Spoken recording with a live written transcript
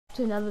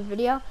To another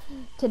video.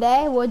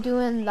 Today we're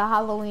doing the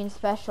Halloween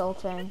special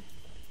thing.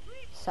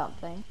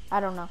 Something. I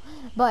don't know.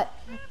 But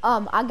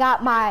I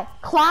got my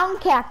clown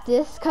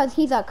cactus because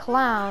he's a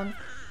clown,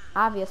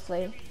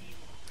 obviously.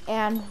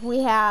 And we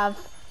have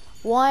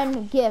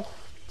one gift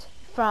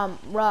from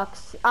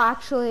Rux.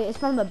 Actually, it's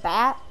from the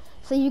bat.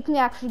 So you can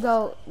actually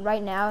go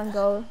right now and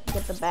go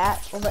get the bat.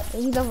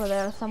 He's over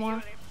there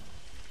somewhere.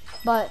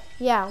 But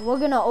yeah, we're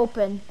gonna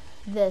open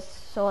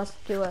this. So let's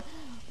do it.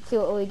 See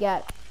what we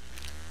get.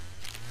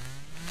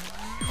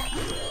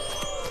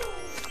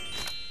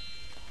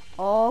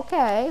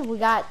 Okay, we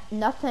got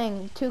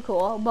nothing too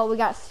cool, but we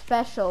got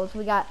specials.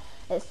 We got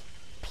this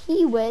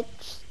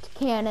P-Witched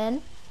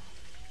cannon,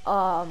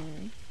 a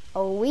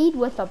weed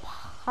with a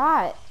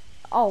pot,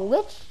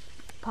 witch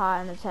pot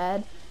on its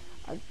head,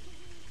 a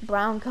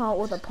brown coat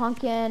with a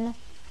pumpkin,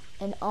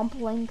 an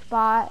umplink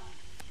bot,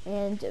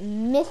 and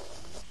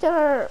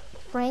Mr.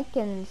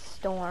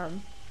 Frankenstorm.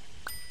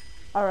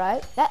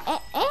 Alright,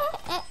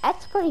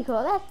 that's pretty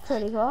cool. That's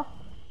pretty cool.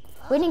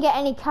 We didn't get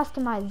any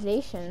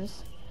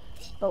customizations,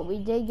 but we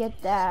did get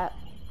that.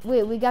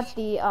 We got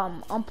the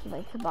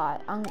umplink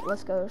bot.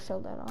 Let's go show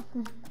that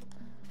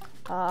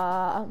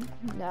off.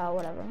 No,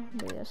 whatever.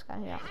 Do this guy,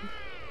 yeah.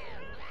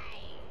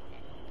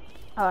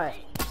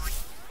 Alright.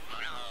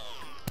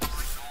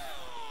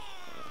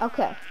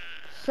 Okay,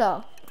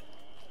 so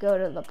go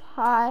to the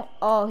pot.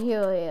 Oh,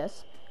 here he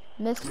is,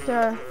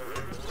 Mr.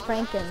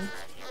 Franken.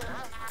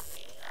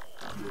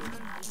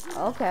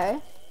 Okay.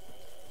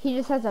 He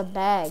just has a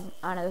bag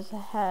on his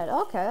head.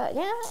 Okay,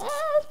 yeah,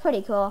 that's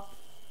pretty cool.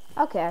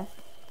 Okay,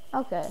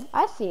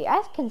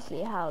 I can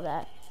see how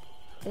that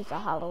is a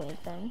Halloween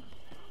thing.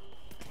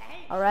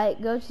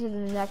 Alright, go to the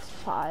next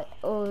pot.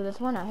 Oh, there's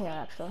one out here,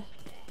 actually.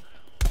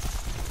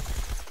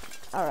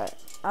 Alright,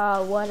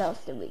 what else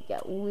did we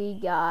get? We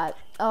got,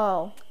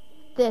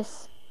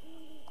 this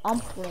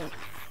umplink.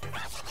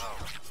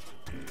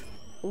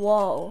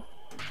 Whoa.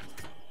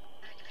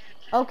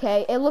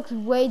 Okay, it looks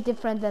way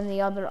different than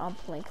the other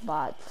umplink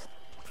bots.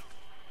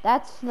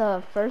 That's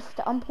the first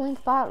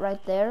umplink bot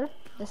right there.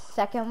 The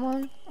second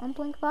one,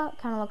 umplink bot,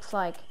 kind of looks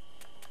like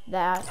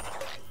that.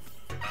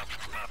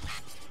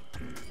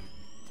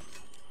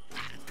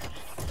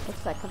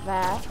 Looks like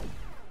that.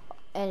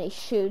 And he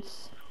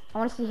shoots. I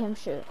want to see him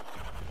shoot.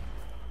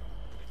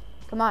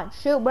 Come on,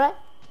 shoot, bruh.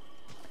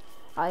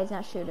 Oh, he's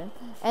not shooting.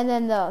 And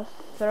then the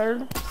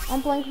third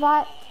umplink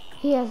bot,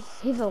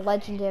 he's a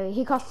legendary.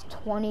 He costs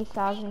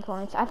 20,000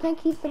 coins. I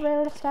think he's the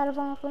rarest out of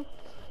all of them.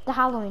 The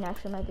Halloween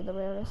actually might be the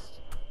rarest.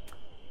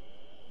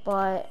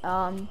 But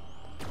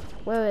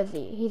where is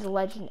he? He's a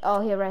legend.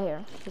 Oh, here, right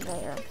here. He's right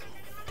here.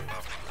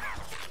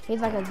 He's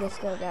like a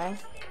disco guy.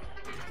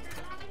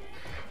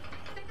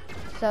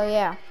 So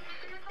yeah,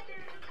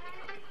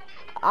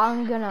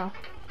 I'm gonna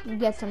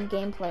get some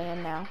gameplay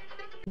in now.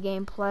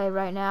 Gameplay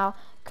right now,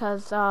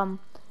 cause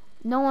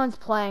no one's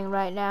playing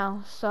right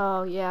now.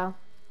 So yeah.